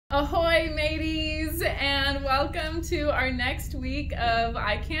Ahoy mateys, and welcome to our next week of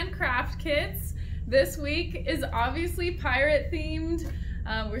ICAN craft kits. This week is obviously pirate themed.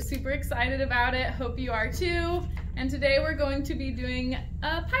 We're super excited about it, hope you are too. And today we're going to be doing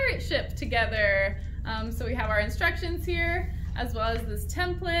a pirate ship together. So we have our instructions here, as well as this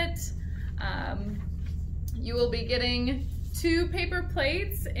template. You will be getting 2 paper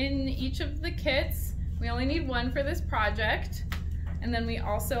plates in each of the kits. We only need 1 for this project. And then we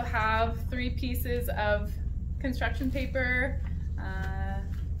also have 3 pieces of construction paper.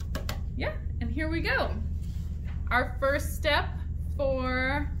 Yeah, and here we go. Our first step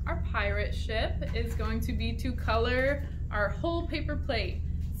for our pirate ship is going to be to color our whole paper plate.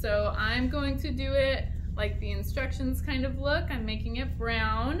 So I'm going to do it like the instructions kind of look. I'm making it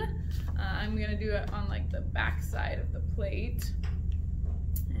brown. I'm gonna do it on like the back side of the plate.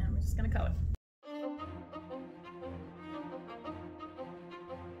 And we're just gonna color.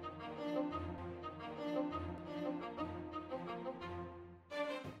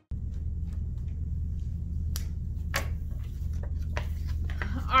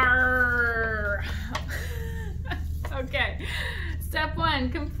 Okay, step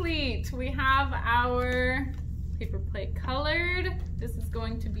 1 complete. We have our paper plate colored. This is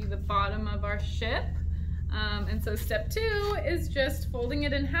going to be the bottom of our ship. And so step 2 is just folding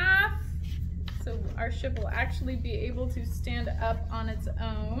it in half. So our ship will actually be able to stand up on its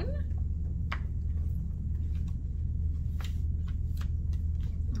own.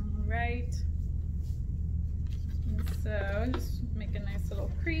 All right. And so just make a nice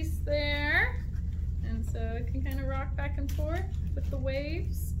little crease there. And so it can kind of rock back and forth with the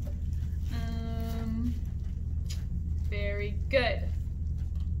waves. Very good.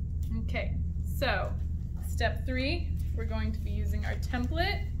 Okay, so step 3, we're going to be using our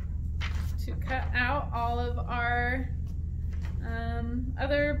template to cut out all of our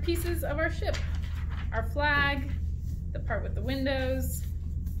other pieces of our ship. Our flag, the part with the windows,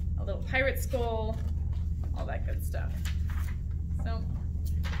 a little pirate skull, all that good stuff. So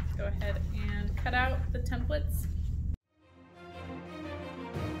go ahead and cut out the templates.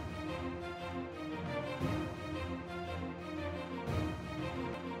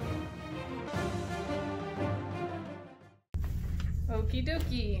 Okie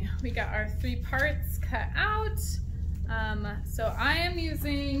dokie, we got our 3 parts cut out. So I am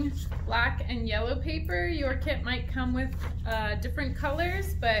using black and yellow paper. Your kit might come with different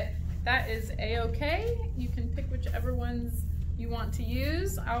colors, but that is a-okay. You can pick whichever ones you want to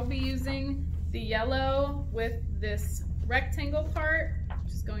use. I'll be using the yellow with this rectangle part,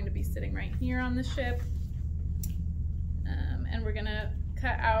 which is going to be sitting right here on the ship. And we're gonna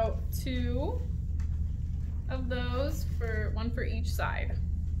cut out 2 of those, for 1 for each side.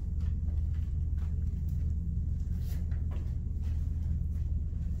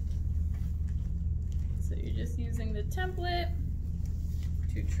 So you're just using the template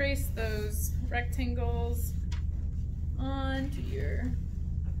to trace those rectangles onto your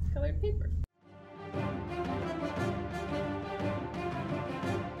colored paper.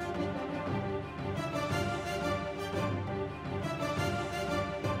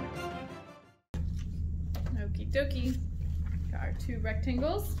 Okie dokie, got our 2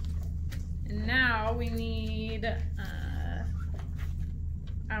 rectangles. And now we need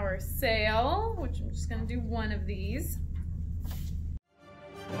our sail, which I'm just gonna do 1 of these.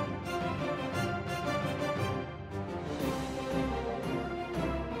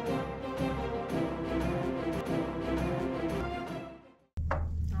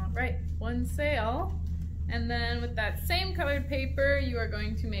 One sail, and then with that same colored paper you are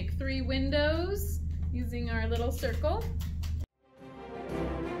going to make 3 windows using our little circle.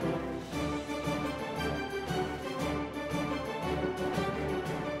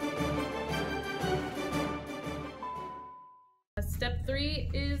 Step 3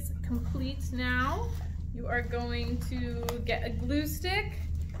 is complete now. You are going to get a glue stick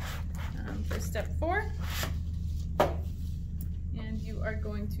for step 4. You are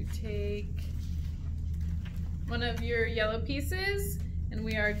going to take one of your yellow pieces, and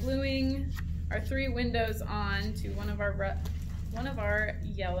we are gluing our 3 windows on to one of our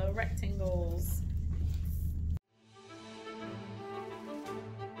yellow rectangles.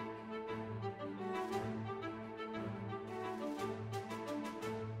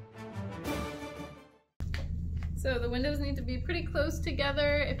 So the windows need to be pretty close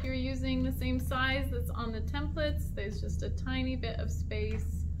together. If you're using the same size that's on the templates, there's just a tiny bit of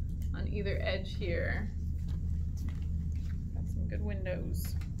space on either edge here. Got some good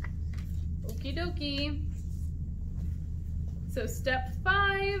windows. Okie dokie. So step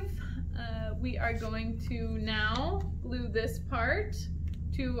 5, we are going to now glue this part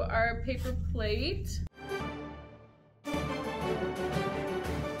to our paper plate.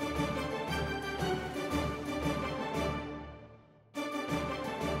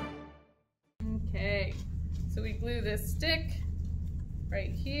 Okay, so we glue this stick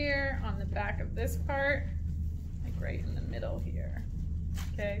right here on the back of this part, like right in the middle here.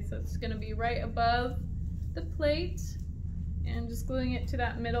 Okay, so it's gonna be right above the plate, and just gluing it to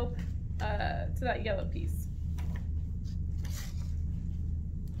that middle, to that yellow piece.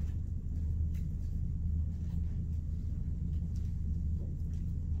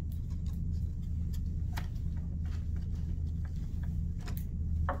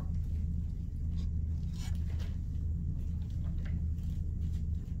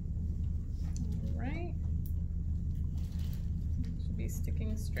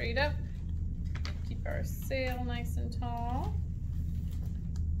 Sticking straight up. Keep our sail nice and tall.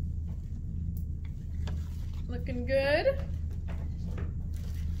 Looking good.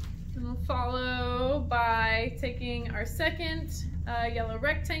 And we'll follow by taking our second yellow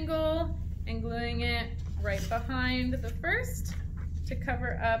rectangle and gluing it right behind the first to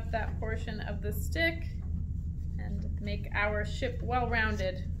cover up that portion of the stick and make our ship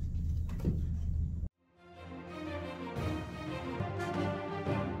well-rounded.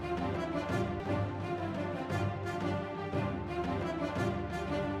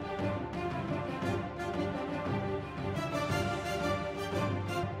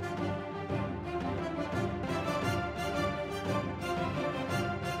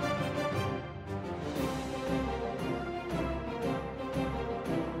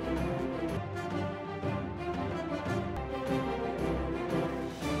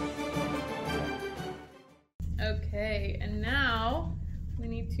 Okay, and now we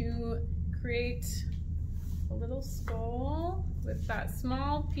need to create a little skull with that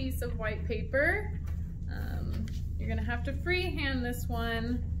small piece of white paper. You're gonna have to freehand this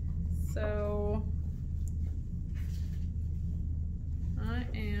one, so I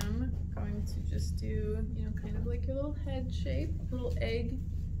am going to just do, you know, kind of like your little head shape, little egg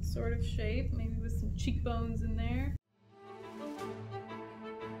sort of shape, maybe with some cheekbones in there.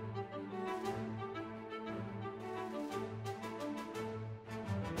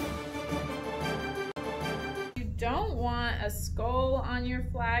 Don't want a skull on your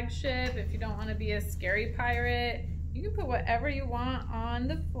flagship, if you don't want to be a scary pirate, you can put whatever you want on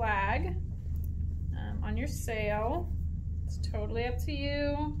the flag, on your sail. It's totally up to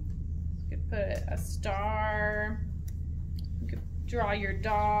you. You could put a star, you could draw your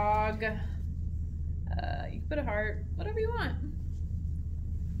dog, you could put a heart, whatever you want.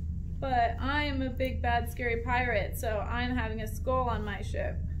 But I am a big bad scary pirate, so I'm having a skull on my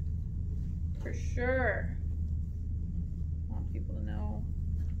ship for sure. People to know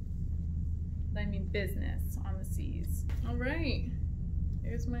that I mean business on the seas. All right,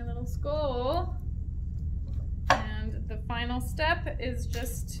 here's my little skull. And the final step is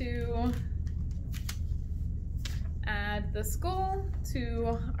just to add the skull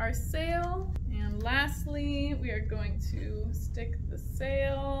to our sail. And lastly, we are going to stick the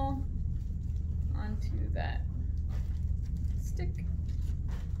sail onto that stick.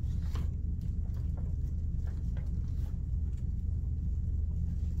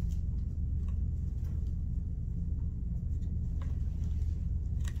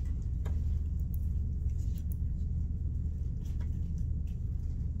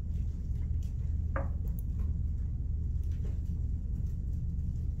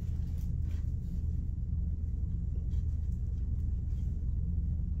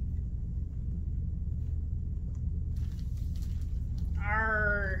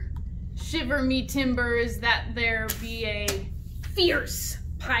 Shiver me timbers that there be a fierce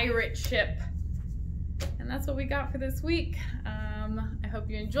pirate ship. And that's what we got for this week. I hope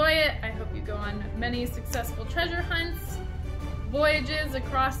you enjoy it. I hope you go on many successful treasure hunts, voyages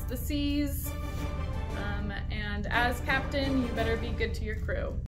across the seas, and as captain, you better be good to your crew.